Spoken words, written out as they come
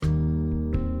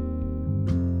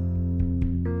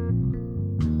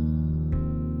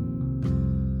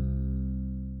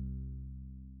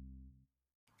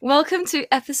Welcome to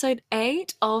episode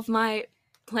 8 of my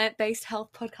plant-based health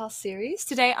podcast series.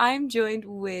 Today I'm joined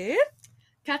with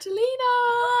Catalina!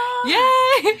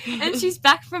 Yay! And she's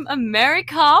back from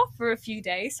America for a few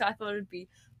days, so I thought it would be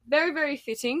very, very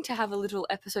fitting to have a little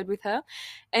episode with her.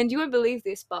 And you won't believe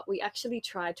this, but we actually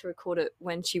tried to record it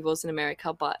when she was in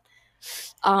America, but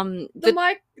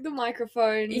The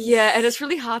microphone. yeah, and it's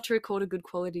really hard to record a good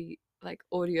quality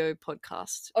audio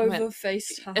podcast over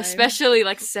FaceTime. Especially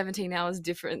 17 hours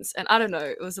difference. And I don't know,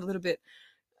 it was a little bit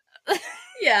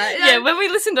yeah, when we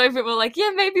listened over it, we're like, yeah,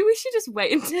 maybe we should just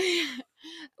wait.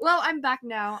 Well, I'm back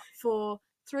now for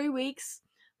 3 weeks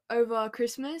over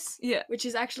Christmas. Yeah. Which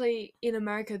is actually in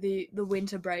America the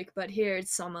winter break, but here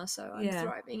it's summer, so I'm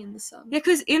thriving in the sun. Yeah,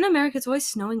 because in America it's always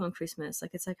snowing on Christmas.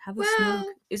 It's like have a snow,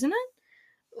 isn't it?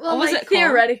 Well, was it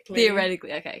theoretically.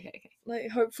 Theoretically, okay.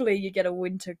 Hopefully you get a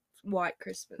winter white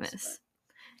Christmas. Yes.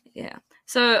 Yeah.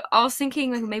 So I was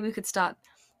thinking maybe we could start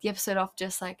the episode off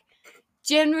just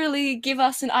generally give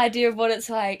us an idea of what it's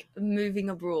like moving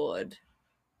abroad.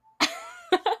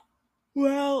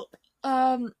 Well,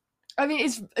 I mean,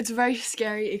 it's a very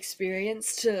scary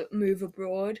experience to move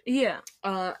abroad. Yeah.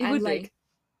 It would be.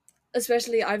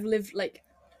 Especially I've lived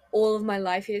all of my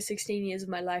life here, 16 years of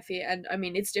my life here, and I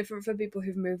mean it's different for people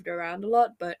who've moved around a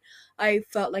lot, but I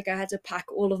felt like I had to pack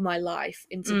all of my life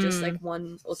into just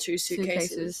one or two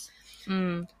suitcases.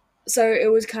 So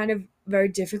it was kind of very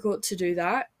difficult to do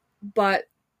that, but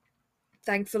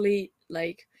thankfully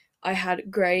I had a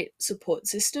great support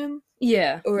system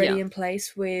already in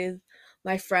place with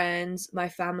my friends, my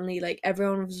family,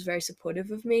 everyone was very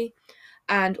supportive of me.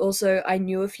 And also I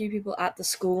knew a few people at the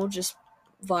school just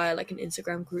via an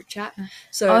Instagram group chat.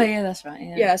 So that's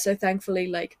right. So thankfully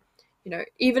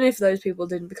even if those people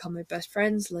didn't become my best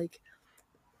friends,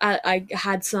 I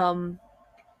had some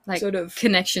sort of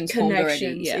connections formed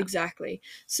already. Exactly.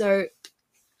 So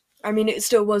I mean it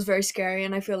still was very scary,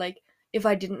 and I feel like if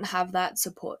I didn't have that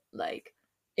support,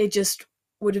 it just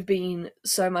would have been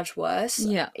so much worse.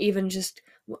 Even just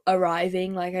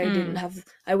arriving, I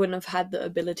wouldn't have had the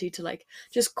ability to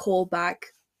just call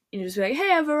back, just be like,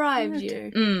 hey, I've arrived,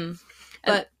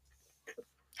 But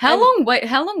how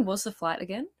long was the flight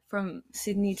again from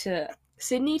Sydney to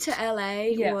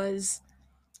LA?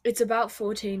 It's about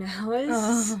 14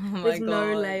 hours with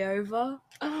no layover.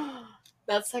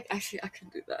 That's actually I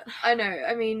could do that. I know.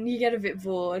 I mean, you get a bit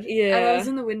bored. Yeah. And I was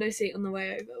in the window seat on the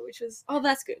way over, which was... Oh,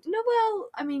 that's good. No, well,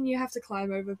 I mean, you have to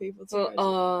climb over people to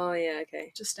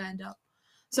okay. to stand up.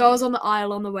 So I was on the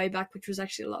aisle on the way back, which was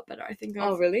actually a lot better. I think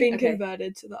I've been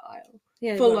converted to the aisle.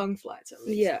 For long flights, at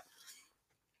least. Yeah.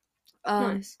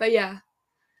 Nice. But yeah.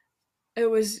 It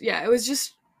was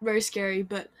just very scary,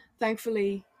 but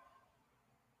thankfully...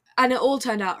 And it all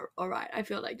turned out alright. I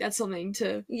feel like that's something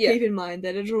to keep in mind,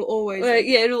 that it'll always...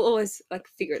 it'll always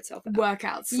figure itself out. Work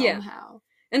out somehow. Yeah.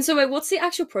 And so wait, what's the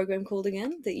actual program called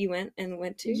again that you went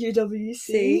to?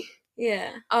 UWC.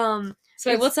 Yeah.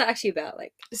 So what's that actually about?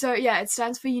 So yeah, it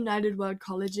stands for United World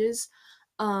Colleges.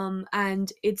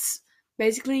 And it's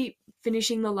basically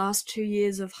finishing the last 2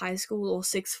 years of high school or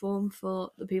sixth form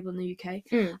for the people in the UK.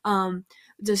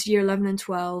 Just year 11 and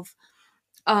 12.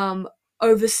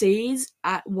 Overseas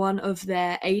at one of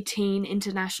their 18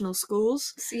 international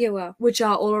schools. Yeah, wow. Which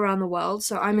are all around the world.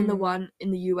 So I'm in the one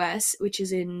in the US, which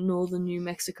is in northern New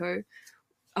Mexico.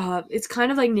 It's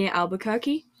kind of near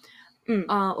Albuquerque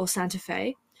or Santa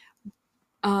Fe.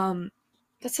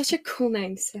 That's such a cool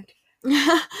name, Santa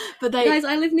Fe. But guys,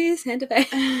 I live near Santa Fe.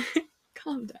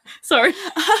 Calm down. Sorry.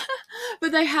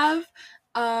 But they have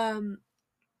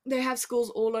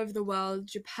schools all over the world.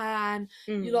 Japan,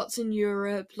 lots in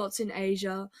Europe, lots in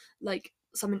Asia,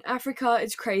 some in Africa.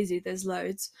 It's crazy. There's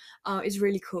loads. It's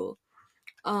really cool.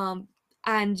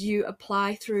 And you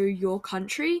apply through your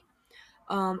country,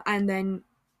 and then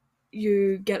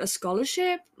you get a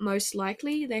scholarship. Most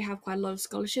likely, they have quite a lot of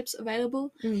scholarships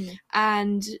available,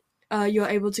 and you're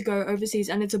able to go overseas.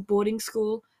 And it's a boarding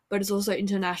school, but it's also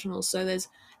international. So there's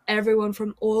everyone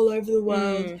from all over the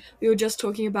world. We were just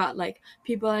talking about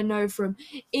people I know from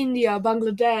India,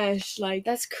 Bangladesh.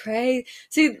 That's crazy.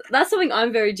 See, that's something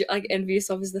I'm very envious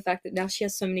of, is the fact that now she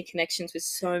has so many connections with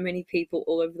so many people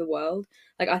all over the world.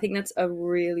 I think that's a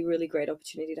really, really great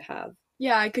opportunity to have.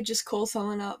 Yeah, I could just call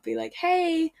someone up, be like,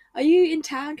 hey, are you in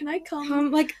town? Can I come?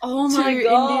 I'm oh my god, India?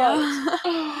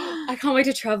 I can't wait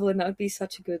to travel, and that would be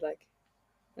such a good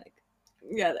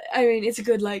Yeah, I mean, it's a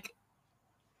good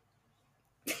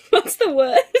what's the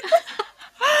word?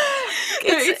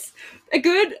 It's a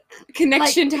good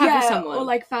connection to have with someone,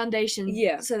 or foundation.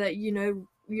 Yeah, so that you know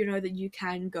that you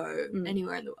can go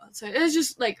anywhere in the world. So it's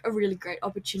just a really great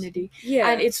opportunity. Yeah,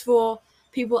 and it's for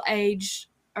people aged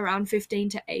around 15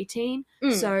 to 18.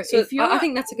 Mm. So So if you're I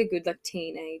think that's like a good like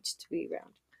teen age to be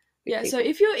around. with yeah, so people.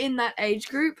 if you're in that age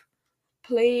group,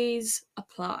 please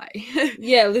apply.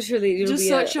 Yeah, literally, it'll Just be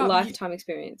search a up lifetime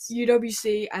experience.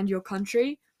 UWC and your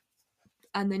country,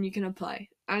 and then you can apply,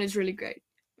 and it's really great.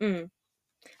 Mm.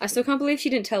 I still can't believe she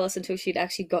didn't tell us until she'd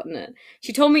actually gotten it.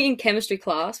 She told me in chemistry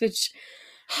class, which,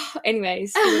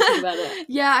 anyways, we don't talk about it.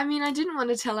 Yeah, I mean, I didn't want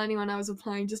to tell anyone I was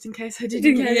applying just in case I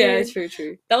didn't get Yeah, in.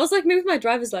 true. That was like me with my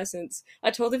driver's license.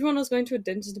 I told everyone I was going to a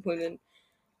dentist appointment.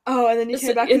 Oh, and then you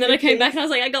came back. And then I came back and I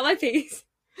was like, I got my piece.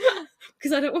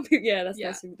 Because I don't want people. Yeah,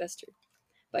 Yeah. that's true.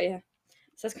 But yeah,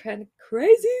 so that's kind of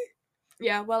crazy.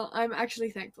 Yeah, well, I'm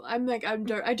actually thankful. I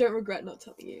don't regret not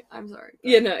telling you. I'm sorry.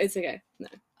 Yeah, no, it's okay. No,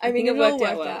 I mean, think it all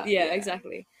worked out. Yeah,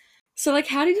 exactly. So, like,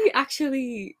 how did you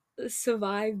actually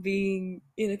survive being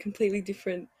in a completely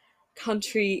different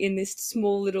country in this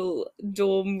small little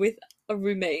dorm with a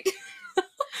roommate?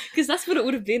 Because that's what it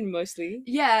would have been mostly.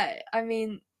 Yeah, I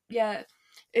mean, yeah,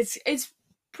 it's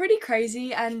pretty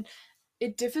crazy, and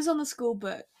it differs on the school,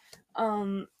 but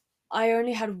I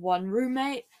only had one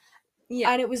roommate.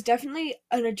 Yeah. And it was definitely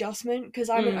an adjustment because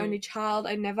I'm an Mm. only child.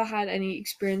 I never had any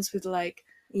experience with like.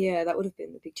 Yeah, that would have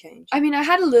been the big change. I mean, I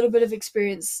had a little bit of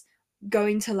experience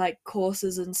going to like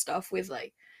courses and stuff with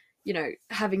like, you know,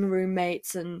 having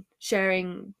roommates and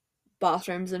sharing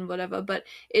bathrooms and whatever, but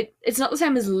it's not the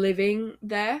same as living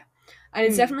there. And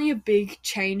it's Mm. definitely a big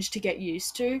change to get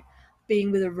used to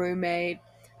being with a roommate,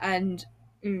 and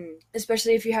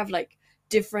especially if you have like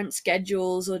different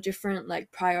schedules or different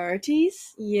like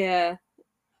priorities. Yeah.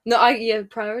 No,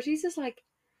 priorities is like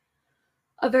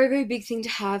a very, very big thing to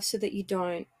have so that you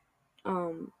don't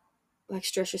like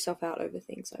stress yourself out over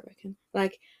things, I reckon.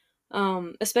 Like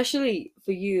especially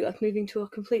for you, like moving to a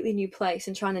completely new place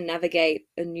and trying to navigate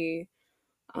a new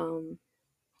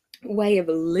way of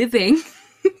living.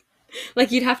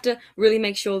 Like you'd have to really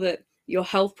make sure that your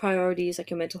health priorities, like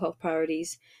your mental health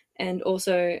priorities, and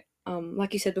also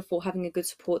like you said before, having a good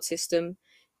support system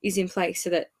is in place so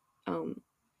that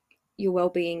your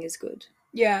well-being is good.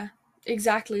 Yeah,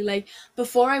 exactly. Like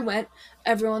before I went,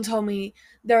 everyone told me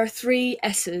there are 3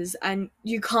 S's and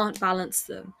you can't balance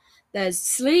them. There's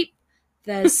sleep,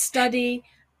 there's study,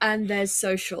 and there's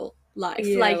social life.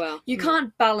 Yeah, like well, you yeah.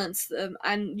 can't balance them,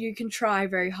 and you can try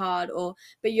very hard,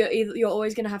 but you're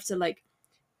always gonna have to like,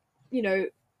 you know,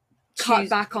 cut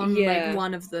back on like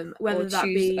one of them, whether that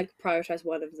be like prioritize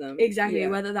one of them. exactly, Yeah.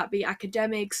 whether that be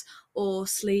academics or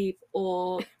sleep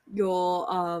or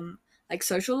your like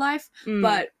social life.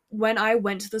 But when I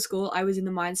went to the school, I was in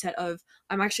the mindset of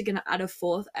I'm actually going to add a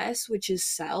 4th S, which is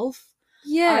self.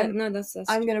 Yeah, I'm- no, that's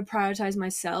I'm going to prioritize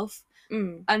myself,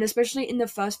 Mm. and especially in the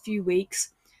first few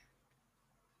weeks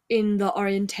in the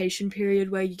orientation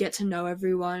period where you get to know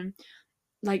everyone,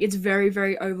 like it's very,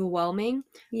 very overwhelming.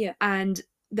 Yeah. And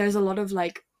there's a lot of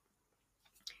like,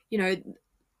 you know,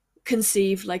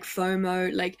 conceived like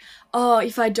FOMO, like, oh,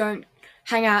 if I don't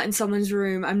hang out in someone's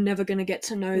room, I'm never going to get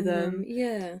to know them.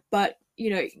 Yeah. But, you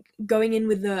know, going in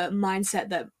with the mindset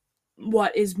that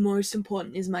what is most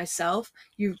important is myself,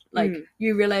 you like,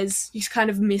 you realize you kind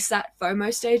of miss that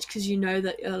FOMO stage because you know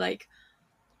that you're like,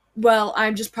 well,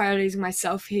 I'm just prioritizing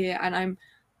myself here, and I'm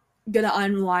going to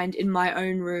unwind in my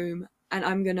own room, and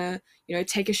I'm going to, you know,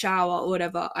 take a shower or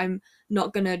whatever. I'm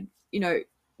not going to, you know,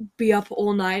 be up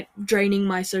all night draining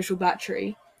my social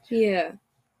battery. Yeah.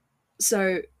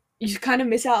 So you kind of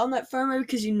miss out on that FOMO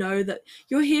because you know that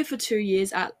you're here for 2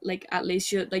 years at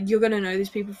least you're gonna know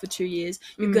these people for 2 years.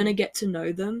 You're gonna get to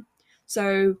know them.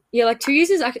 So yeah, like 2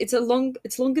 years is actually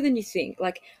it's longer than you think.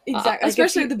 Like exactly,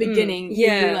 especially at the beginning,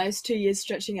 yeah. you realize 2 years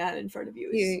stretching out in front of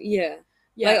you is yeah.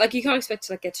 Like you can't expect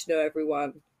to like get to know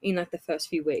everyone in like the first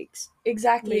few weeks.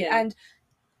 Exactly, Yeah.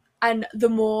 And the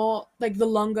more, like, the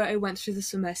longer I went through the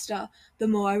semester, the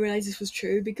more I realized this was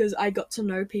true because I got to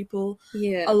know people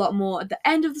a lot more at the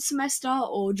end of the semester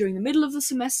or during the middle of the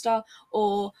semester,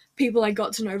 or people I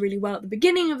got to know really well at the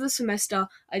beginning of the semester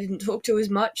I didn't talk to as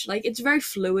much. Like, it's very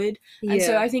fluid. Yeah. And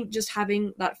so I think just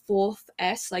having that 4th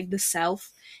S, like the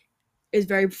self, is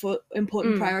very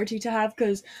important priority to have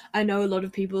because I know a lot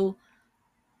of people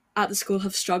at the school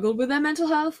have struggled with their mental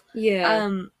health.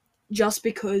 Yeah. Just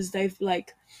because they've,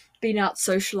 like, been out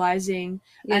socializing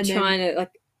and trying to like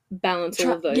balance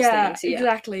all of those things. Yeah,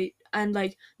 exactly. And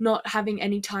like not having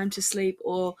any time to sleep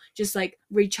or just like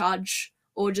recharge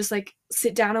or just like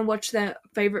sit down and watch their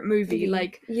favorite movie.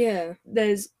 Like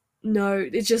there's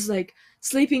it's just like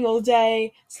sleeping all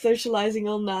day, socializing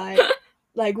all night.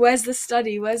 Like where's the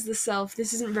study? Where's the self?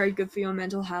 This isn't very good for your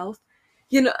mental health.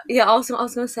 You know, yeah, I was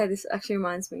gonna say, this actually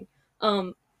reminds me.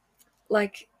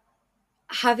 Like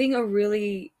having a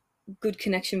really good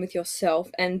connection with yourself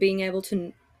and being able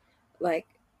to like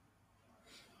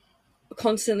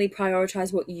constantly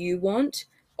prioritize what you want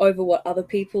over what other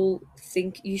people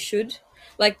think you should.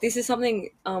 Like this is something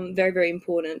very very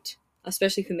important,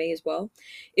 especially for me as well.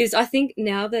 Is I think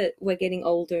now that we're getting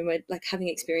older and we're like having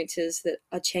experiences that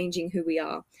are changing who we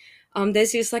are,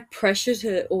 there's this like pressure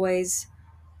to always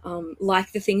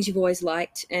like the things you've always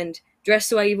liked and dress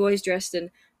the way you've always dressed and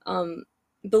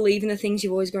believe in the things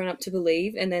you've always grown up to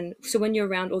believe. And then so when you're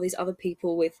around all these other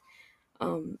people with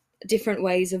um, different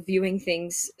ways of viewing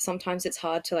things, sometimes it's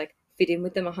hard to like fit in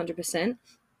with them 100%.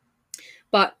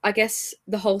 But I guess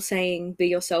the whole saying "be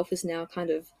yourself" is now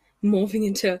kind of morphing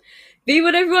into "be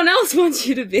what everyone else wants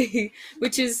you to be,"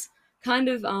 which is kind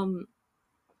of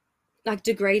like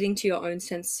degrading to your own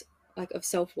sense like of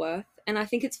self-worth. And I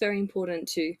think it's very important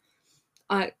to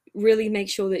really make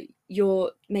sure that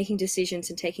you're making decisions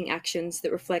and taking actions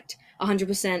that reflect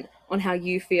 100% on how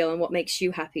you feel and what makes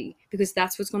you happy, because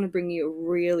that's what's going to bring you a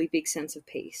really big sense of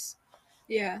peace.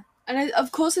 Yeah, and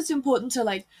of course it's important to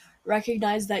like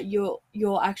recognize that your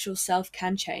actual self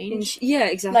can change. Yeah,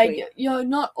 exactly. Like you're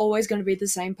not always going to be the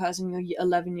same person your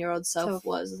 11-year-old self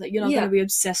was. Like you're not going to be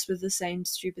obsessed with the same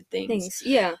stupid things.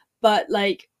 Yeah, but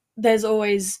like there's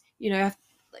always, you know,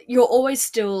 you're always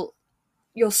still,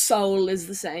 your soul is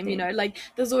the same, you know, like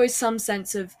there's always some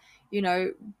sense of, you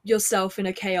know, yourself in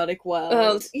a chaotic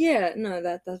world. Yeah, no,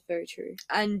 that's very true.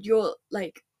 And your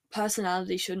like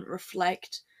personality shouldn't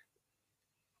reflect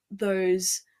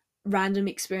those random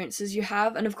experiences you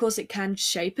have, and of course it can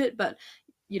shape it, but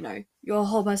you know, your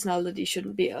whole personality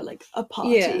shouldn't be like a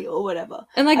party or whatever.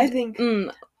 And like I think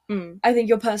I think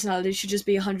your personality should just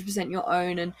be 100% your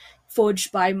own and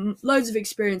forged by loads of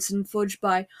experience and forged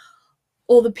by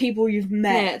all the people you've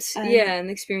met. And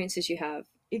the experiences you have.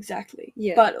 Exactly.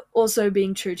 Yeah. But also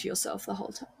being true to yourself the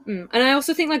whole time. And I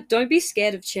also think like don't be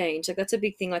scared of change. Like that's a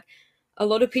big thing. Like a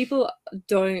lot of people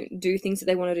don't do things that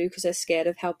they want to do because they're scared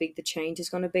of how big the change is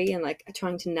going to be and like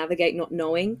trying to navigate not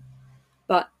knowing.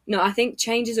 But no, I think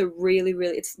change is a really,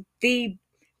 really, it's the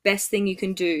best thing you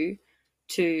can do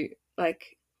to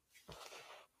like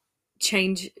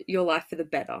change your life for the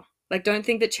better. Like don't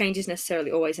think that change is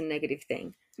necessarily always a negative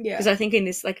thing. Yeah. Because I think in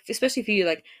this, like, especially for you,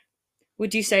 like,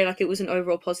 would you say like it was an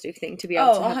overall positive thing to be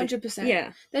able to have 100%.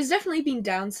 Yeah. There's definitely been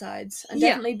downsides and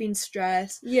definitely been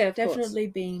stress. Yeah, of definitely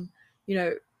course. been, you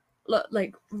know,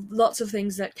 like lots of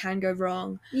things that can go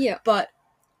wrong. Yeah. But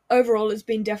overall it's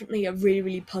been definitely a really,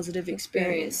 really positive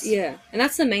experience. Yeah. And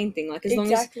that's the main thing. Like as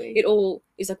long as it all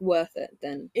is like worth it,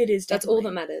 then it is that's all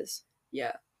that matters.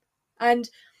 Yeah. And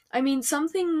I mean some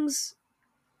things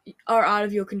are out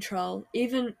of your control.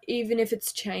 Even if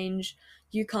it's change,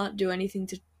 you can't do anything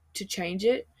to change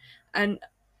it. And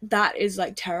that is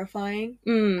like terrifying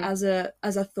as a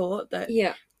thought that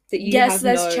that you yes, have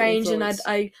there's no change influence.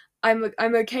 and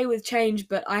I'm okay with change,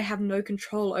 but I have no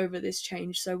control over this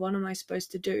change. So what am I supposed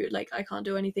to do? Like I can't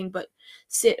do anything but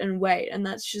sit and wait, and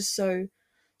that's just so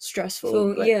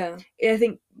stressful. But I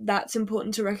think that's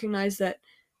important to recognize that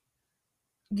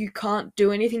you can't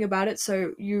do anything about it,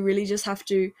 so you really just have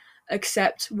to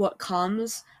accept what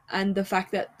comes and the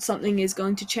fact that something is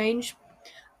going to change,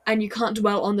 and you can't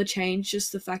dwell on the change,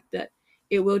 just the fact that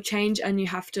it will change, and you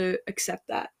have to accept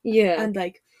that and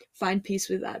like find peace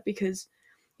with that. Because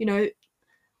you know,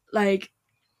 like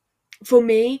for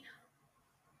me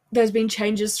there's been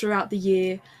changes throughout the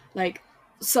year, like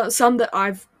some that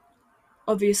I've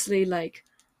obviously like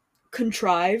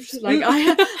contrived, like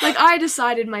I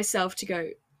decided myself to go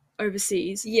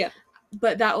overseas,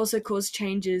 but that also caused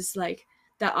changes like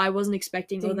that I wasn't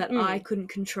expecting or that I couldn't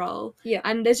control.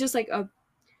 And there's just like a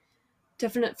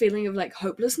definite feeling of like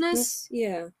hopelessness.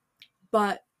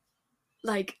 But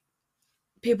like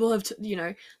people have you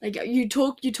know, like you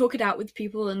talk it out with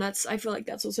people, and that's, I feel like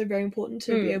that's also very important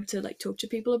to be able to like talk to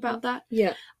people about that.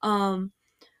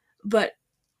 But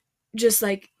just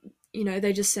like, you know,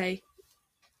 they just say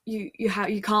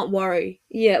you can't worry.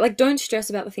 Like don't stress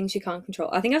about the things you can't control.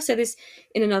 I think I've said this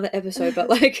in another episode, but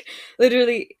like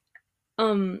literally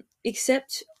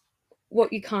accept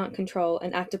what you can't control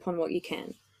and act upon what you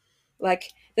can.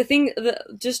 Like the thing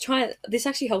that just try, this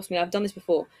actually helps me. I've done this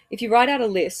before. If you write out a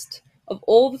list of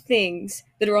all the things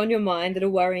that are on your mind that are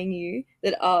worrying you,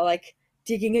 that are like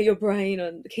digging at your brain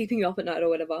or keeping you up at night or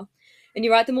whatever, and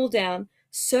you write them all down,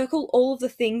 circle all of the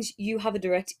things you have a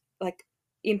direct like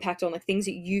impact on, like things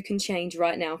that you can change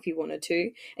right now if you wanted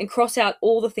to, and cross out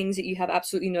all the things that you have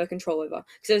absolutely no control over,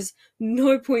 because there's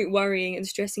no point worrying and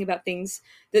stressing about things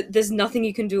that there's nothing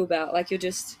you can do about. Like you're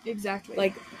just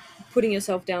like putting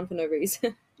yourself down for no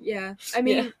reason. I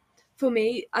mean for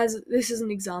me, as this is an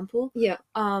example,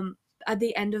 at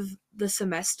the end of the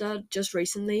semester just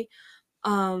recently,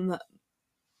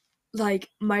 like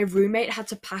my roommate had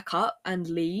to pack up and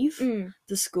leave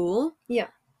the school. Yeah.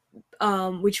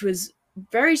 Which was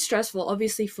very stressful,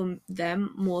 obviously for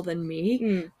them more than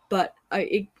me. But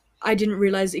I didn't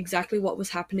realize exactly what was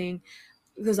happening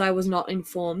because I was not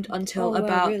informed until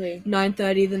about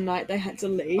 9:30 the night they had to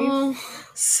leave.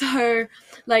 So,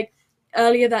 like,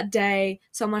 earlier that day,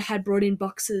 someone had brought in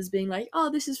boxes being like, oh,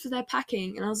 this is for their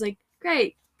packing. And I was like,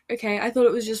 great. Okay, I thought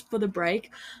it was just for the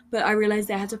break, but I realized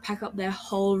they had to pack up their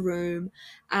whole room,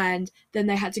 and then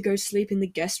they had to go sleep in the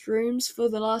guest rooms for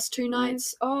the last 2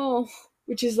 nights.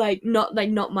 Which is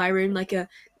not my room, like a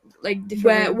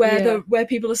different where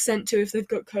people are sent to if they've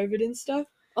got COVID and stuff.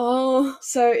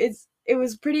 So it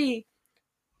was pretty,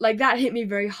 like, that hit me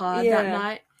very hard that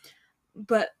night.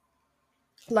 But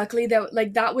luckily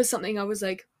that was something I was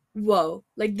like, whoa,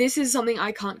 like, this is something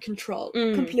I can't control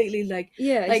completely.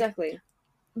 Exactly.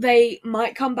 They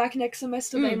might come back next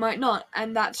semester, they might not,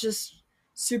 and that's just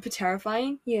super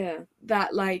terrifying.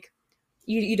 That, like,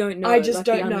 you don't know. I just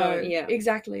don't know.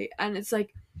 Exactly. And it's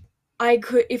like, I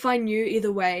could, if I knew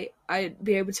either way, I'd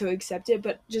be able to accept it,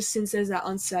 but just since there's that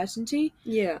uncertainty,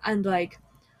 and, like,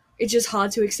 it's just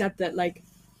hard to accept that, like,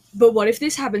 but what if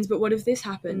this happens, but what if this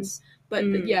happens? But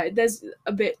there's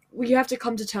a bit, you have to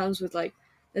come to terms with, like,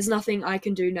 there's nothing I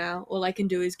can do now. All I can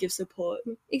do is give support.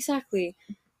 Exactly.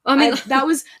 I mean, that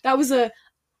was a,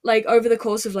 like, over the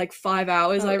course of, like, 5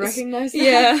 hours, I recognized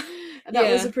that.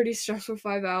 That was a pretty stressful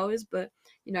 5 hours, but,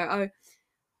 you know,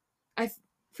 I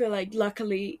feel like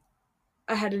luckily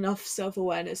I had enough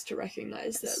self-awareness to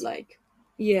recognize that, like,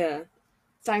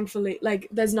 thankfully, like,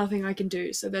 there's nothing I can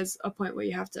do. So there's a point where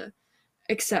you have to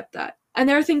accept that. And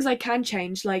there are things I can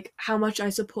change, like how much I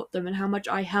support them and how much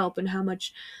I help and how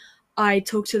much I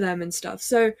talk to them and stuff.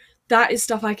 So that is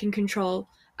stuff I can control,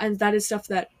 and that is stuff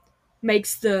that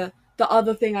makes the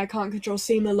other thing I can't control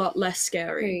seem a lot less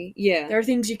scary. There are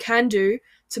things you can do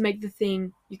to make the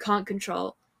thing you can't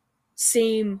control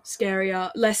seem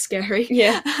scarier, less scary.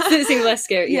 Seem less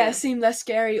scary. Seem less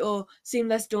scary or seem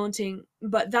less daunting.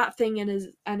 But that thing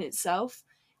in itself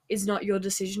is not your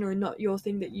decision or not your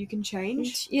thing that you can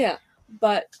change.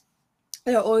 But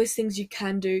there are always things you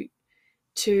can do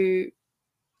to,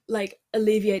 like,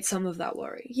 alleviate some of that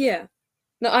worry.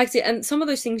 No, I see. And some of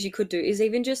those things you could do is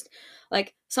even just,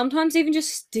 like, sometimes even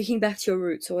just sticking back to your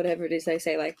roots or whatever it is they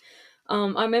say. Like,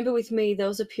 I remember with me, there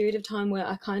was a period of time where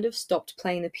I kind of stopped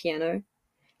playing the piano.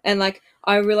 And, like,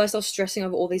 I realized I was stressing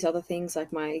over all these other things,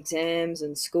 like my exams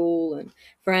and school and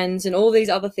friends and all these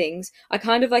other things. I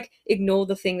kind of, like, ignored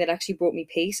the thing that actually brought me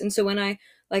peace. And so when I,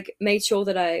 like, made sure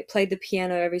that I played the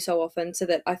piano every so often so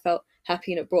that I felt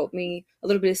happy and it brought me a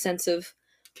little bit of sense of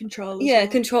control.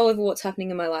 Control over what's happening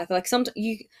in my life. Like,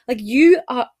 you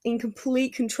are in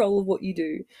complete control of what you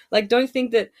do. Like, don't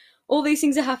think that all these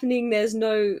things are happening. There's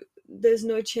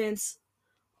no chance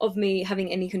of me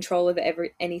having any control over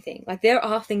anything. Like, there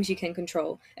are things you can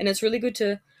control, and it's really good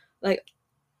to, like,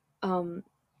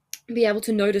 be able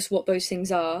to notice what those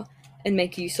things are and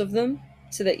make use of them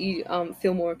so that you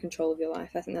feel more in control of your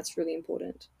life. I think that's really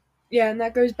important. And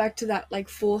that goes back to that, like,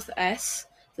 fourth S,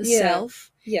 the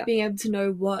self. Being able to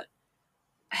know what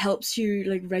helps you,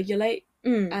 like, regulate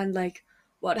and, like,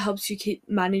 what helps you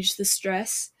manage the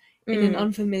stress in an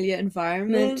unfamiliar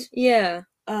environment.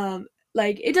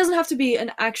 Like, it doesn't have to be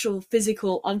an actual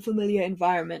physical unfamiliar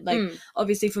environment. Like,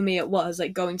 obviously for me it was,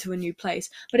 like, going to a new place.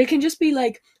 But it can just be,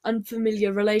 like,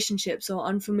 unfamiliar relationships or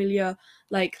unfamiliar,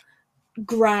 like,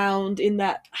 ground in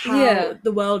that how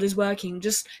the world is working.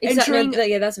 Just entering...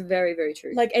 that's very, very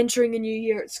true. Like, entering a new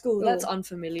year at school, that's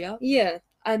unfamiliar.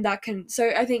 And that can... So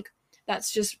I think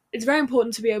that's just... It's very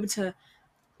important to be able to,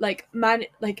 like,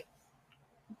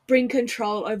 bring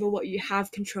control over what you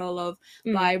have control of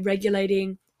by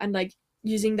regulating and, like,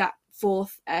 using that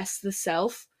fourth S, the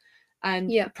self,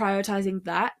 and prioritizing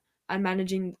that and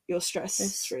managing your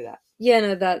stress through that.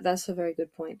 No, that's a very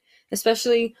good point.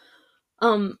 Especially,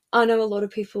 I know a lot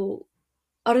of people,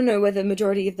 I don't know whether the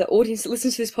majority of the audience that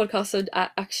listens to this podcast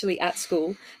are actually at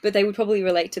school, but they would probably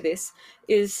relate to this,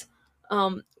 is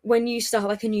when you start,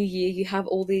 like, a new year, you have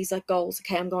all these, like, goals.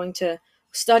 Okay, I'm going to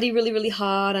study really, really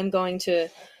hard. I'm going to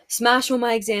smash all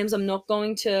my exams. I'm not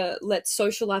going to let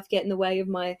social life get in the way of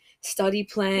my study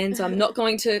plans. I'm not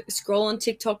going to scroll on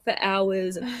TikTok for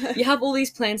hours. And you have all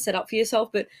these plans set up for yourself,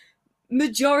 but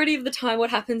majority of the time what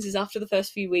happens is after the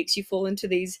first few weeks you fall into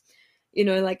these, you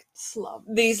know, like,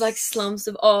 these, like, slumps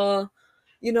of,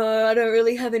 you know, I don't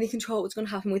really have any control what's going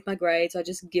to happen with my grades. I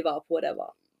just give up, whatever.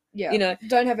 You know,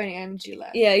 don't have any energy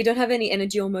left. You don't have any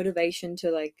energy or motivation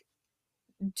to, like,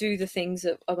 do the things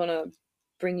that are going to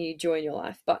bring you joy in your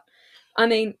life. But I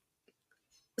mean,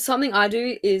 something I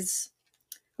do is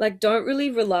like don't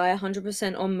really rely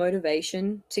 100% on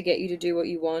motivation to get you to do what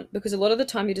you want, because a lot of the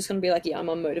time you're just going to be like, yeah, I'm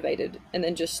unmotivated, and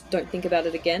then just don't think about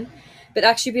it again. But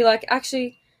actually be like,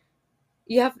 actually,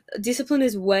 you have discipline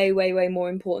is way, way, way more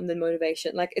important than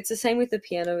motivation. Like it's the same with the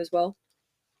piano as well.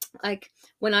 Like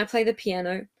when I play the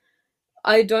piano,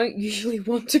 I don't usually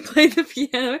want to play the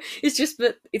piano. It's just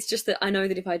that I know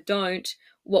that if I don't,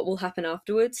 what will happen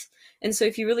afterwards. And so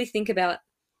if you really think about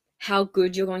how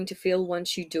good you're going to feel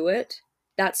once you do it,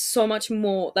 that's so much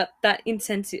more that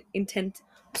incentive,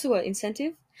 what's the word,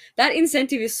 incentive? That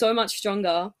incentive is so much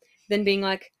stronger than being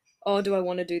like, oh, do I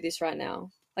want to do this right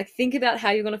now? Like think about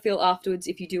how you're going to feel afterwards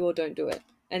if you do or don't do it.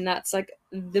 And that's like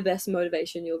the best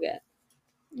motivation you'll get.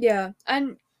 Yeah,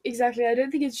 and exactly. I don't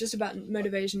think it's just about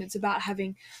motivation. It's about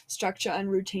having structure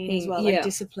and routine as well, like Yeah.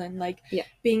 discipline, like Yeah.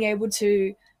 being able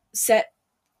to set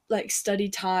like study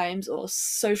times or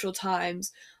social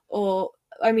times, or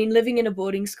I mean, living in a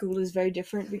boarding school is very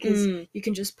different because you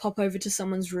can just pop over to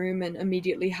someone's room and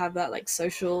immediately have that like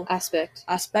social Aspect.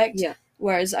 aspect. Yeah.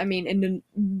 Whereas, I mean, in the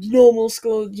normal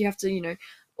school, you have to,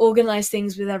 organize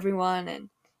things with everyone and,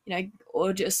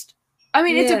 or just, I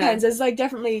mean, it Yeah. depends. There's like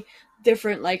definitely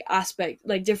different like aspect,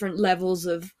 like different levels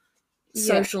of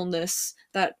Yeah. socialness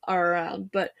that are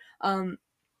around. But,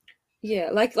 Yeah,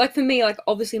 like for me, like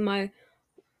obviously my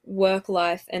work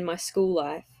life and my school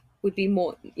life would be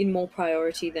more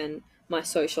priority than my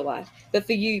social life. But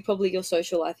for you, probably your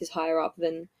social life is higher up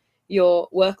than your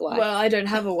work life. well, I don't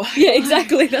have a wife. Yeah,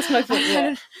 exactly. That's my point. I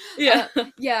Yeah. don't- Yeah.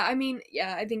 yeah, I mean,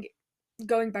 yeah, I think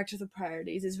going back to the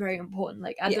priorities is very important.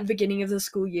 Like at Yeah. the beginning of the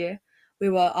school year, we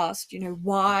were asked,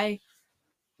 why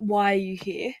are you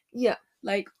here? Yeah.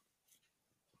 Like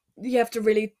you have to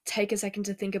really take a second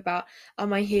to think about,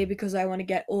 am I here because I want to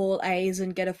get all A's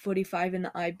and get a 45 in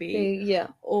the IB? Yeah.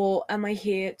 Or am I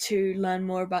here to learn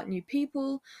more about new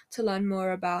people, to learn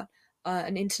more about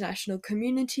an international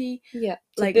community? Yeah.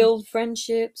 To Like build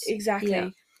friendships. exactly. Yeah.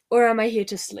 Or am I here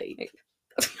to sleep?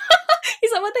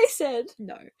 Is that what they said?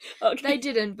 No. Okay. They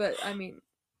didn't, but I mean,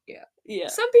 Yeah.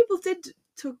 some people did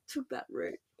took that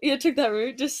route. Yeah, took that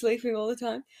route, just sleeping all the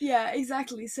time. Yeah,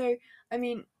 exactly. So, I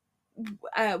mean,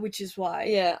 which is why.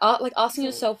 Yeah, like asking So-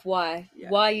 yourself why. yeah.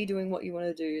 Why are you doing what you want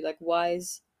to do? Like, why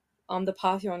is the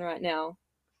path you're on right now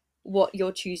what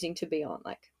you're choosing to be on?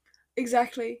 Like,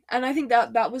 Exactly. And I think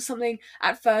that was something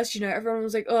at first, everyone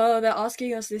was like, oh, they're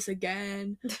asking us this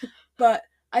again. But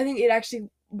I think it actually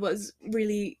was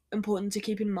really important to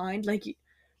keep in mind. Like,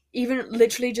 even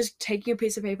literally just taking a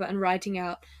piece of paper and writing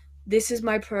out, this is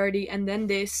my priority, and then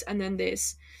this, and then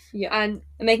this. yeah, And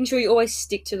making sure you always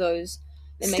stick to those.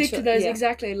 And stick make sure, to those, yeah.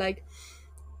 exactly. Like,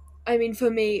 I mean, for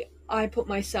me, I put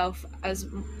myself as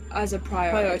a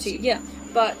priority. Yeah,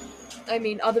 But I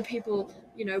mean, other people,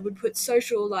 would put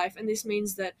social life, and this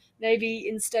means that maybe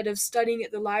instead of studying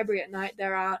at the library at night,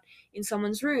 they're out in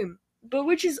someone's room. But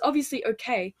which is obviously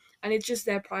okay, and it's just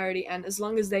their priority, and as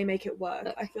long as they make it work,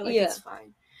 I feel like Yeah. it's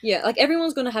fine. Yeah, like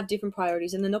everyone's gonna have different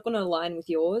priorities, and they're not gonna align with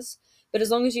yours. But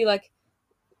as long as you like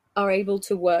are able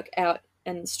to work out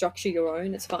and structure your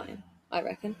own, it's fine. I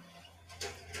reckon.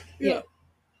 Yeah.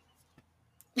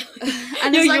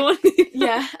 And You're it's like, yawning.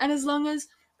 yeah, and as long as,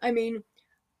 I mean,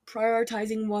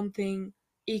 prioritizing one thing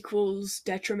equals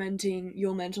detrimenting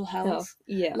your mental health.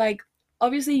 Yeah. Like,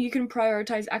 obviously you can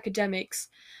prioritize academics,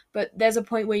 but there's a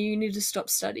point where you need to stop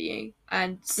studying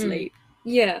and sleep.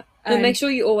 Yeah. But And make sure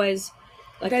you always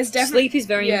like there's sleep is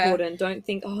very yeah. important. Don't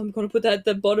think, oh, I'm gonna put that at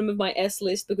the bottom of my S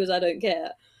list because I don't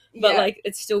care. But yeah, like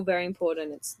it's still very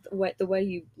important. It's the way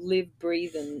you live,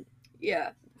 breathe, and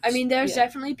yeah. I mean, there's yeah.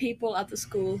 definitely people at the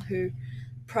school who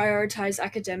prioritize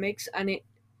academics, and it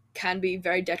can be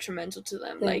very detrimental to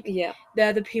them. Like, yeah.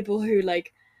 they're the people who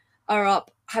like are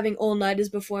up having all-nighters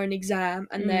before an exam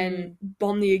and then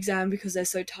bomb the exam because they're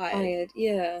so tired.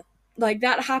 Yeah. Like,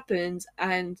 that happens,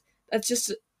 and that's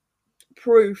just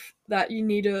proof that you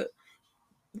need to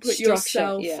put Structure,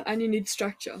 yourself, yeah. and you need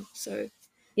structure. So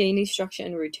Yeah, you need structure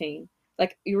and routine.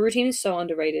 Like your routine is so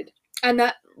underrated. and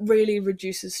that really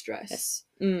reduces stress. Yes.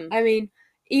 I mean,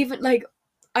 even like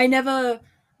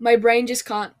my brain just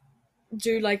can't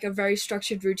do like a very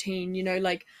structured routine,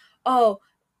 like, oh,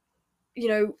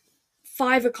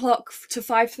 5 o'clock to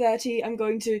 5:30 I'm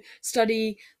going to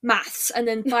study maths, and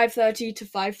then 5:30 to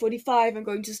 5:45 I'm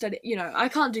going to study, I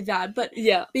can't do that. But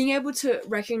Yeah. being able to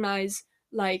recognize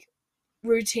like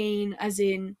routine as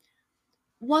in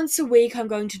once a week I'm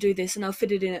going to do this and I'll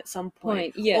fit it in at some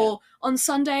point. Yeah. Or on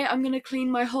Sunday I'm going to clean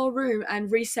my whole room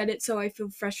and reset it so I feel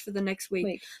fresh for the next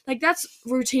week. Like, that's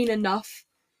routine enough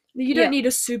You don't Yeah. need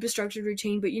a super structured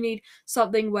routine, but you need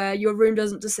something where your room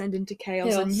doesn't descend into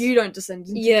chaos. And Chaos. you don't descend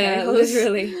into Yeah, chaos.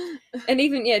 literally. And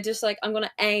even, yeah, just like, I'm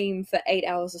gonna aim for 8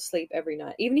 hours of sleep every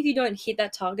night. Even if you don't hit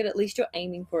that target, at least you're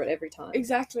aiming for it every time.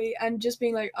 Exactly, and just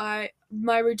being like,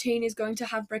 my routine is going to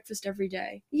have breakfast every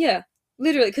day. Yeah,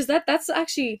 literally, because that's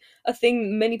actually a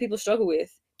thing many people struggle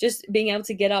with. Just being able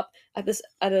to get up at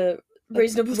a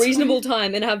Reasonable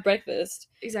time and have breakfast.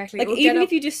 Exactly. Like, Or get even up.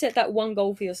 if you just set that one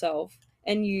goal for yourself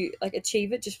and you like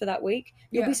achieve it just for that week,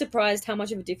 you'll be Yeah. surprised how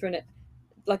much of a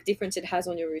difference it has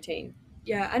on your routine.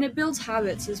 Yeah, and it builds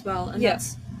habits as well, and Yeah.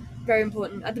 that's very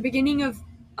important. At the beginning of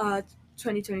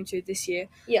 2022 this year,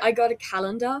 Yeah. I got a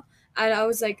calendar, and I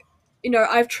was like,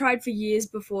 I've tried for years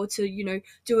before to,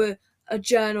 do a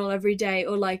journal every day,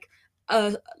 or like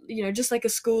just like a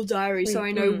school diary, so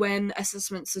I know when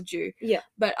assessments are due. Yeah.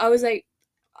 But I was like,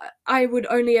 I would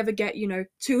only ever get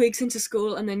 2 weeks into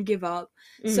school and then give up.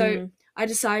 So I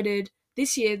decided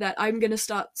this year that I'm gonna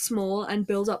start small and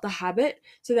build up the habit,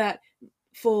 so that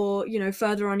for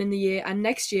further on in the year and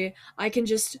next year I can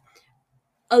just,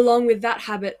 along with that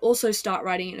habit, also start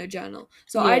writing in a journal.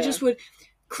 So I Yeah. just would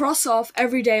cross off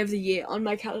every day of the year on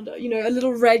my calendar, a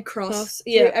little red cross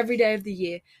Yeah. through every day of the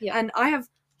year. Yeah. And I have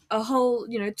a whole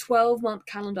 12-month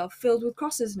calendar filled with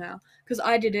crosses now, because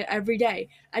I did it every day,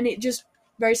 and it just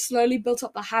very slowly built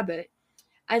up the habit.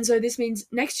 And so this means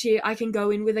next year I can go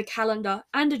in with a calendar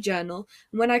and a journal.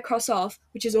 And when I cross off,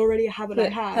 which is already a habit I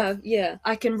have, yeah.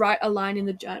 I can write a line in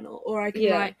the journal, or I can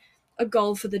Yeah. write a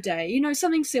goal for the day.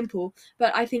 Something simple.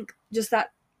 But I think just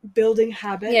that building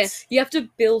habits. Yeah, you have to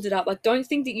build it up. Like, don't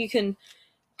think that you can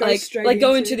Go straight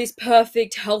go into into this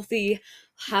perfect, healthy,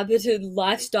 habited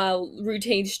lifestyle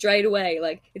routine straight away.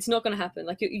 Like, it's not going to happen.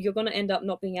 Like, you're going to end up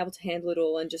not being able to handle it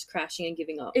all and just crashing and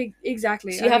giving up.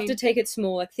 Exactly. So you have to take it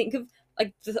small. Like, think of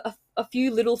like a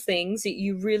few little things that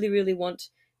you really, really want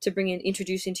to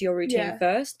introduce into your routine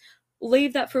first.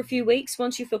 Leave that for a few weeks.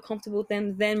 Once you feel comfortable with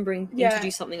them, then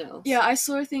introduce something else. Yeah, I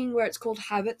saw a thing where it's called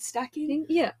habit stacking.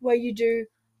 Yeah. Where you do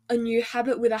a new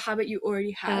habit with a habit you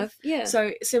already have. Yeah.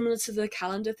 So similar to the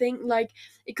calendar thing, like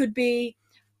it could be,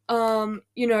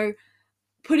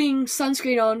 putting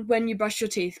sunscreen on when you brush your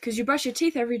teeth, because you brush your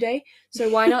teeth every day. So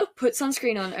why not put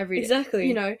sunscreen on every day?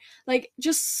 Exactly. Like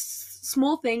just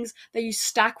small things that you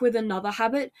stack with another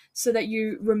habit, so that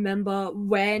you remember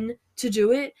when to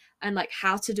do it and like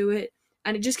how to do it,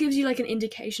 and it just gives you like an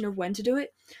indication of when to do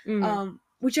it.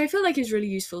 Which I feel like is really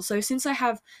useful. So since I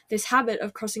have this habit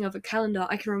of crossing off a calendar,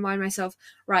 I can remind myself,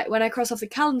 right, when I cross off the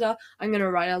calendar, I'm going to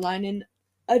write a line in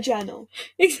a journal.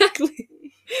 Exactly.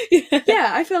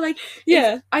 Yeah, I feel like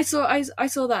I saw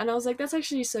that and I was like, that's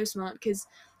actually so smart, because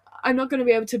I'm not going to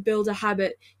be able to build a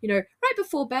habit, right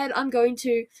before bed I'm going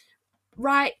to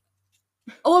write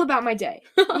all about my day.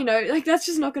 Like that's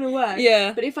just not going to work.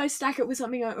 Yeah. But if I stack it with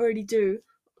something I already do,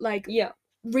 like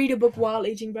read a book while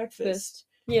eating breakfast.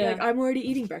 Yeah. Like, I'm already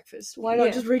eating breakfast. Why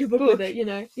not just read a book with it,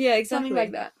 Yeah, exactly. Something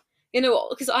like that.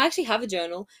 Because I actually have a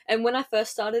journal, and when I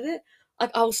first started it,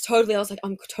 like I was like,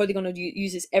 I'm totally going to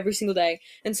use this every single day.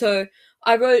 And so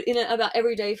I wrote in it about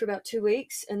every day for about 2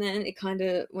 weeks, and then it kind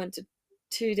of went to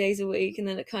 2 days a week, and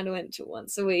then it kind of went to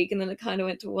once a week, and then it kind of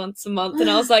went to once a month, and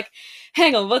I was like,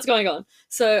 hang on, what's going on?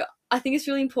 So I think it's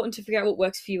really important to figure out what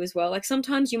works for you as well. Like,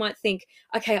 sometimes you might think,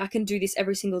 okay, I can do this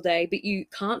every single day, but you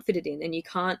can't fit it in, and you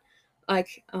can't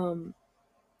like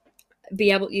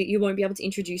you won't be able to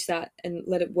introduce that and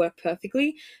let it work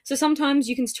perfectly. So sometimes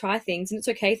you can try things, and it's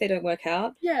okay if they don't work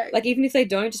out. Yeah. Like, even if they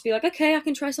don't, just be like, okay, I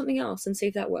can try something else and see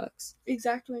if that works.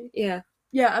 Exactly. Yeah.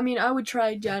 Yeah, I mean, I would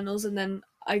try journals, and then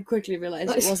I quickly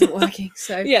realized it wasn't working.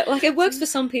 So yeah, like it works for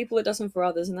some people, it doesn't for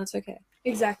others, and that's okay.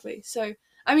 Exactly. So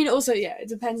I mean, also, yeah, it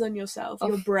depends on yourself,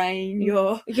 your brain,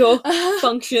 your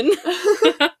function.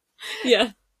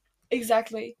 Yeah.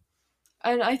 Exactly.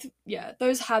 And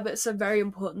those habits are very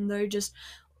important, though. Just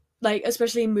like,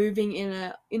 especially moving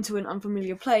into an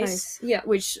unfamiliar place, yeah,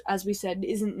 which, as we said,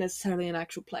 isn't necessarily an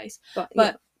actual place.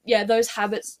 But yeah, those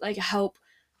habits like help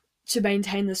to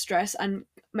maintain the stress and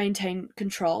maintain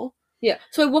control. Yeah.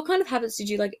 So, what kind of habits do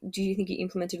you think you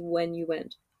implemented when you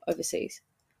went overseas?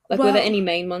 Like, were there any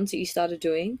main ones that you started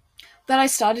doing? That I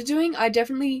started doing, I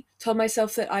definitely told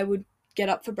myself that I would get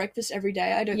up for breakfast every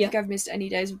day. I don't think I've missed any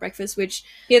days of breakfast, which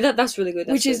that's really good.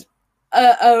 Is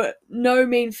a no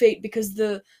mean feat, because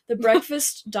the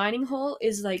breakfast dining hall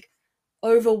is like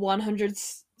over 100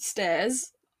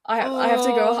 stairs. I have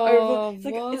to go over.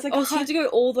 It's like so you have to go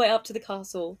all the way up to the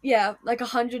castle. Yeah, like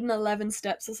 111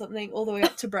 steps or something, all the way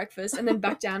up to breakfast, and then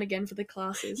back down again for the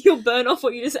classes. You'll burn off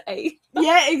what you just ate.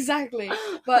 Yeah, exactly.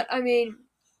 But I mean,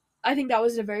 I think that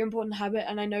was a very important habit,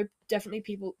 and I know definitely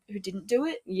people who didn't do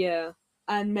it. Yeah.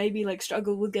 and maybe like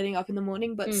struggle with getting up in the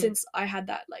morning. But Mm. since I had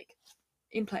that like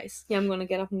in place, Yeah, I'm gonna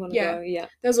get up, I'm gonna Yeah. go. Yeah.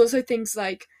 there's also things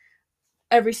like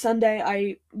every Sunday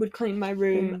I would clean my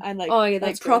room and like Oh, yeah, like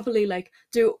that's good. properly like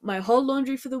do my whole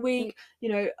laundry for the week,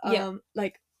 Yeah.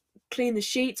 like clean the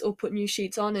sheets or put new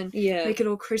sheets on and Yeah. make it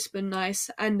all crisp and nice,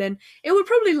 and then it would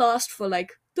probably last for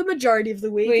like the majority of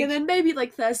the week. Week. And then maybe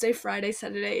like Thursday, Friday,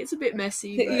 Saturday it's a bit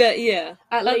messy, but Yeah.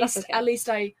 at That's least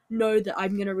okay. I know that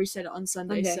I'm gonna reset it on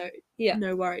Sunday, Okay. so Yeah.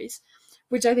 no worries,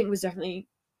 which I think was definitely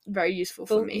very useful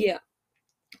for me. Yeah.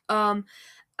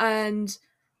 And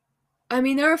I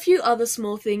mean, there are a few other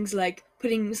small things like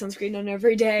putting sunscreen on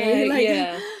every day, like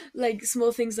yeah. like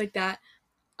small things like that.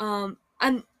 And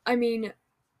I mean,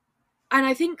 and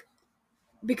I think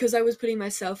because I was putting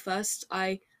myself first,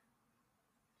 I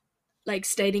like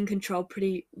stayed in control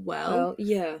pretty well.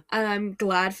 Yeah. And I'm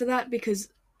glad for that, because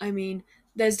I mean,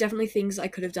 there's definitely things I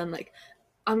could have done, like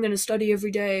I'm gonna study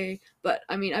every day, but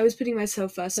I mean, I was putting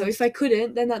myself first, so if I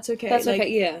couldn't, then that's okay. That's like, okay.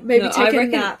 Yeah. Maybe No, take I a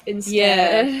reckon- nap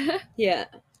instead. Yeah.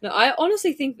 No, I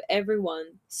honestly think for everyone,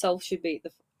 self should be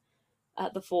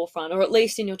at the forefront, or at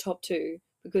least in your top two,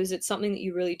 because it's something that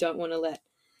you really don't want to let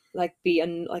like be,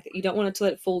 and like you don't want it to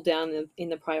let it fall down in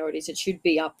the priorities. It should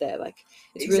be up there. Like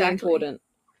it's really Exactly. important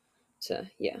to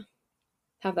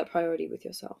have that priority with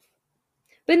yourself.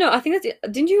 But no, I think that's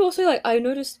it. Didn't you also like? I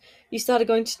noticed you started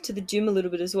going to the gym a little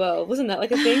bit as well. Wasn't that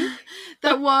like a thing?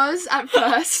 That was at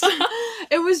first.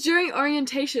 It was during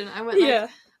orientation. I went like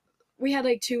we had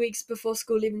like 2 weeks before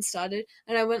school even started,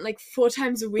 and I went like 4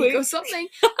 times a week or something.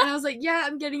 And I was like, yeah,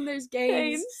 I'm getting those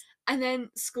gains. And then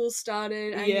school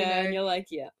started, and and you're like,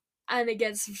 and it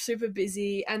gets super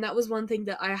busy. And that was one thing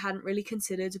that I hadn't really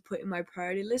considered to put in my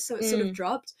priority list, so it sort of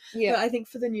dropped. yeah. But I think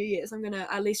for the New Year's, I'm gonna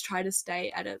at least try to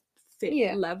stay at a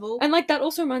fit level. And like that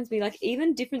also reminds me, like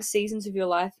even different seasons of your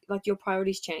life, like your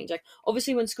priorities change. Like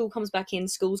obviously when school comes back in,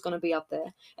 school's gonna be up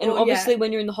there, and obviously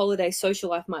when you're in the holidays, social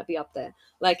life might be up there.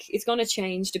 Like it's gonna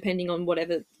change depending on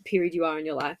whatever period you are in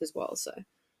your life as well. So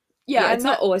and it's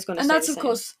not always gonna. And stay that's the of same.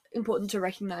 course important to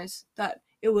recognize that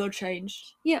it will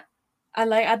change. Yeah. And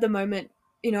like at the moment,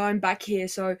 I'm back here,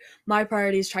 so my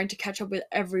priority is trying to catch up with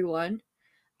everyone,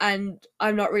 and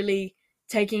I'm not really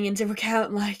taking into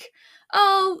account like,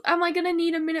 oh, am I gonna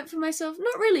need a minute for myself?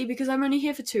 Not really, because I'm only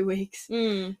here for 2 weeks.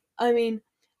 I mean,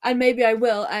 and maybe I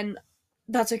will, and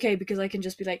that's okay, because I can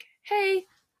just be like, hey,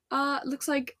 looks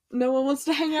like no one wants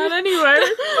to hang out anyway.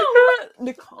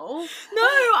 Nicole. No,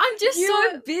 I'm just Yeah.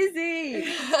 so busy.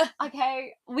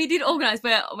 Okay, we did organize,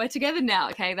 but we're together now.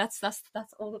 Okay, that's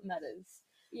all that matters.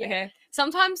 Yeah. Okay.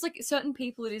 Sometimes, like certain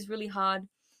people, it is really hard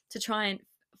to try and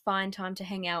find time to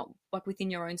hang out, like within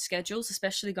your own schedules,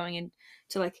 especially going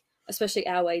into like, especially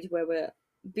our age where we're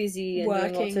busy and doing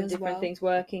lots Working of as different well. things,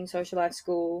 working, social life,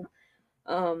 school.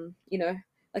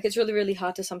 Like it's really, really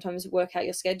hard to sometimes work out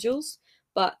your schedules.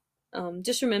 But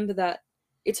just remember that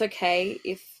it's okay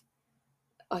if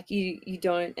like you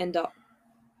don't end up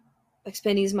like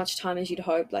spending as much time as you'd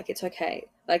hope. Like it's okay.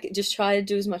 Like just try to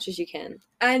do as much as you can.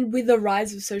 And with the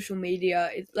rise of social media,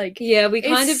 it's like we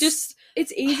kind of it's- just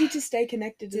it's easy to stay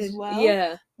connected as well.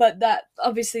 Yeah. But that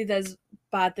obviously there's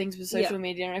bad things with social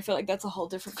media, and I feel like that's a whole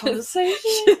different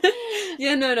conversation.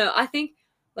 Yeah, no. I think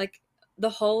like the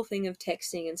whole thing of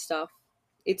texting and stuff,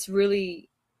 it's really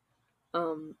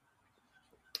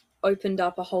opened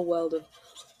up a whole world of,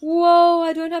 whoa,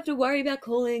 I don't have to worry about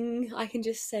calling. I can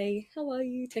just say, how are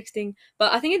you, texting.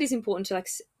 But I think it is important to like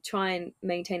try and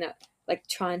maintain that, like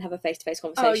try and have a face-to-face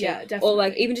conversation. Oh yeah, definitely. Or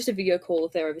like even just a video call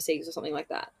if they're overseas or something like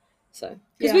that. So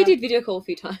because we did video call a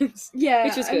few times. Yeah,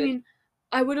 which was good. I mean,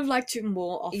 I would have liked to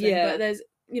more often, but there's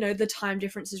the time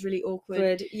difference is really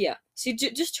awkward. Yeah. So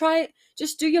just try it.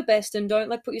 Just do your best and don't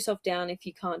like put yourself down if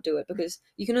you can't do it, because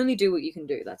you can only do what you can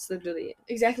do. That's literally it.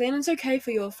 Exactly, and it's okay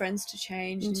for your friends to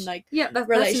change and like that's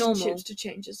relationships normal. to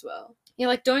change as well. Yeah,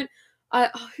 like don't.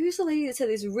 Who's the lady that said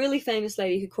this? A really famous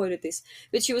lady who quoted this,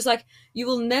 but she was like, "You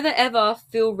will never ever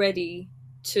feel ready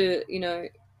to,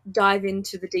 dive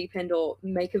into the deep end or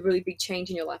make a really big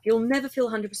change in your life. You'll never feel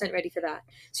 100% ready for that.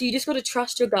 So you just got to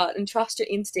trust your gut and trust your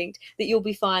instinct that you'll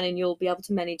be fine and you'll be able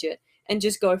to manage it, and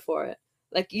just go for it.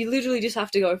 Like you literally just have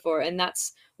to go for it, and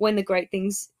that's when the great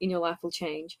things in your life will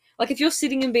change. Like if you're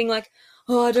sitting and being like,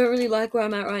 oh, I don't really like where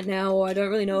I'm at right now, or I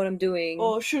don't really know what I'm doing,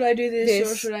 or should I do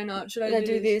this or should I not? Should I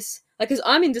do this? Like, because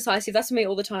I'm indecisive. That's me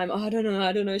all the time. Oh, I don't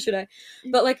know, should I?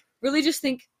 But like really just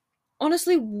think,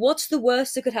 honestly, what's the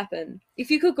worst that could happen? If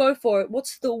you could go for it,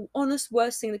 what's the honest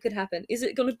worst thing that could happen? Is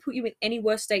it going to put you in any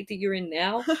worse state that you're in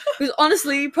now? Because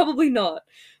honestly, probably not.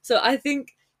 So I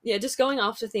think, just going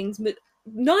after things, but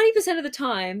 90% of the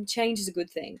time, change is a good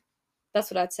thing. That's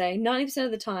what I'd say. 90%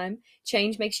 of the time,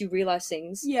 change makes you realize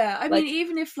things. Yeah, I Like- mean,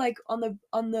 even if like on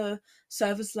the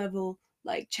surface level,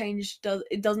 like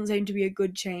it doesn't seem to be a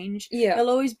good change. Yeah.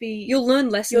 There'll always be You'll learn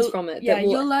lessons from it. Yeah, that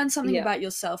will, you'll learn something yeah. about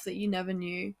yourself that you never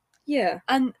knew, Yeah.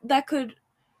 and that could,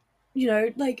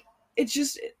 like, it's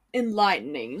just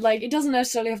enlightening. Like, it doesn't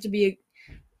necessarily have to be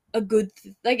a good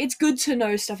like, it's good to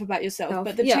know stuff about yourself,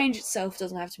 but the Yeah. change itself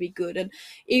doesn't have to be good. And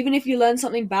even if you learn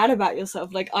something bad about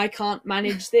yourself, like, I can't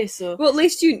manage this, or Well, at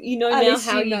least you know At now least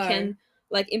how you you know. can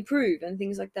like improve and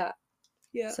things like that.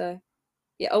 yeah, So,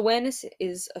 yeah, awareness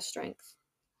is a strength.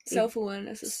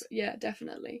 self-awareness is, yeah,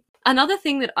 definitely. Another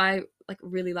thing that I like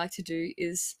really like to do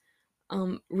is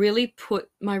really put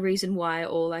my reason why,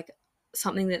 or like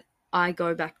something that I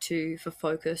go back to for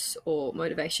focus or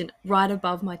motivation, right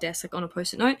above my desk, like on a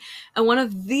post-it note. And one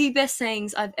of the best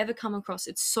sayings I've ever come across,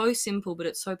 it's so simple but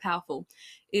it's so powerful,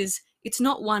 is it's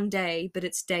not one day, but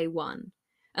it's day one.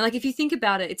 And like, if you think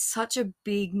about it, it's such a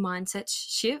big mindset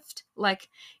shift. Like,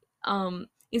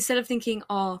 instead of thinking,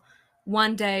 oh,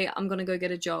 one day I'm gonna go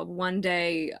get a job, one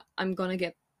day I'm gonna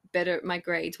get better at my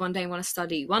grades, one day I want to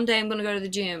study, one day I'm going to go to the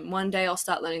gym, one day I'll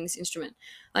start learning this instrument.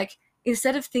 Like,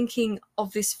 instead of thinking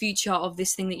of this future, of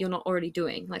this thing that you're not already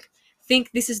doing, like,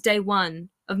 think this is day one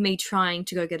of me trying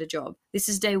to go get a job. This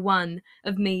is day one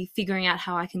of me figuring out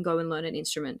how I can go and learn an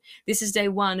instrument. This is day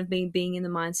one of me being in the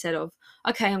mindset of,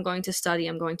 okay, I'm going to study,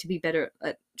 I'm going to be better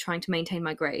at trying to maintain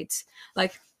my grades.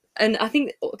 Like, and I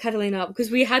think, Catalina,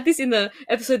 because we had this in the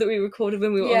episode that we recorded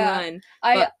when we were Yeah. online.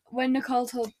 When Nicole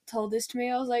told this to me,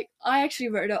 I was like, I actually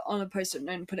wrote it on a post-it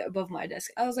note and put it above my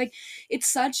desk. I was like,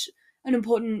 it's such an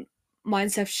important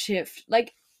mindset shift.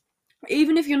 Like,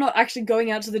 even if you're not actually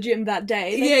going out to the gym that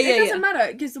day, like, it doesn't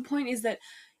matter, because the point is that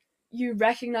you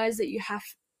recognize that you have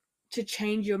to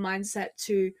change your mindset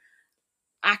to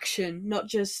action, not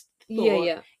just thought.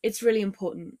 Yeah. It's really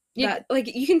important.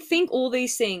 Like, you can think all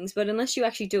these things, but unless you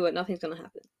actually do it, nothing's going to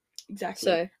happen. Exactly.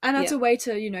 So, and that's yeah. a way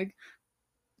to,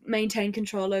 maintain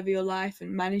control over your life and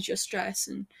manage your stress.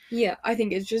 And Yeah. I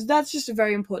think that's just a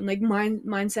very important, like,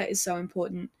 mindset is so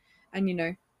important.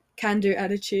 And, can-do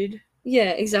attitude. Yeah,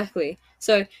 exactly.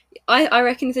 So I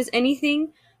reckon if there's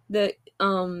anything that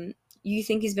you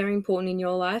think is very important in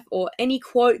your life, or any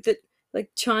quote that like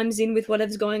chimes in with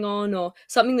whatever's going on, or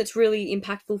something that's really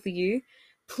impactful for you,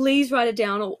 please write it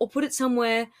down, or put it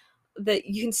somewhere that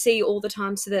you can see all the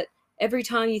time, so that every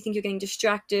time you think you're getting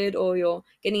distracted or you're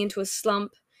getting into a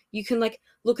slump, you can like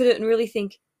look at it and really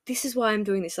think, this is why I'm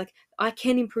doing this. Like, I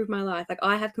can improve my life. Like,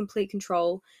 I have complete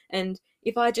control. And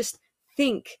if I just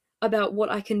think about what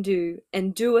I can do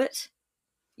and do it,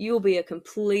 you'll be a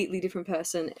completely different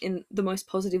person in the most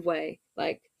positive way.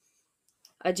 Like,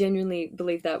 I genuinely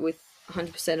believe that with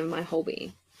 100% of my whole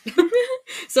being.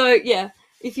 So yeah,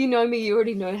 if you know me, you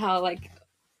already know how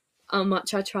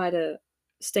much I try to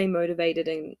stay motivated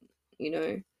and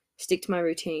stick to my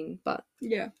routine. But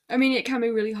yeah, I mean, it can be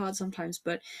really hard sometimes,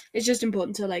 but it's just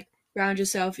important to like ground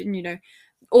yourself in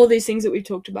all these things that we've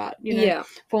talked about. Yeah,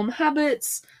 form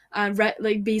habits and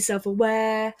be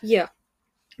self-aware. Yeah,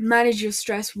 manage your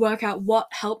stress. Work out what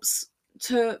helps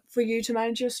for you to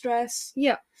manage your stress.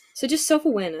 Yeah. So just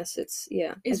self-awareness. It's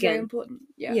very important.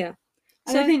 Yeah.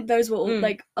 And I think those were all, Mm.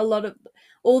 like, a lot of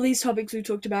all these topics we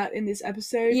talked about in this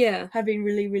episode Yeah. have been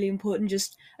really, really important,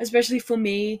 just especially for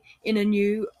me in a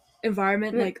new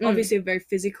environment, like obviously a very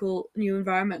physical new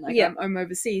environment, like I'm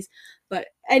overseas, but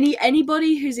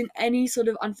anybody who's in any sort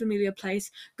of unfamiliar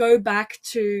place, go back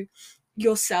to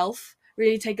yourself,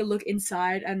 really take a look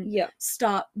inside and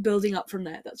start building up from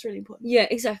there. That's really important. Yeah,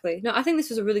 exactly. No, I think this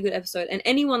was a really good episode, and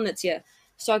anyone that's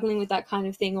struggling with that kind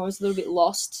of thing, or is a little bit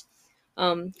lost,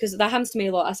 because that happens to me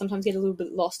a lot. I sometimes get a little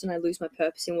bit lost and I lose my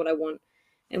purpose in what I want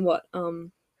and what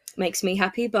makes me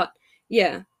happy. But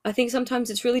yeah, I think sometimes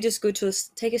it's really just good to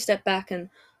take a step back and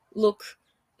look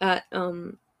at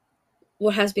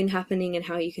what has been happening and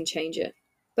how you can change it.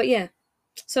 But yeah,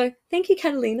 so thank you,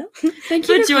 Catalina, Thank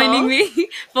you, for joining Nicole. me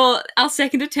for our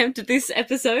second attempt at this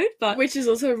episode. But which is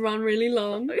also run really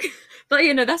long. But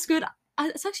that's good.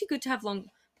 It's actually good to have long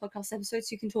podcast episodes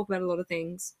so you can talk about a lot of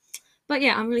things. But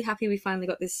yeah, I'm really happy we finally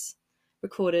got this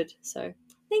recorded. So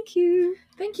thank you.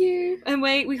 Thank you. And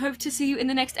we hope to see you in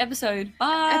the next episode.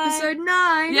 Bye. Episode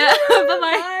 9. Yeah. Bye-bye.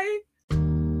 Bye.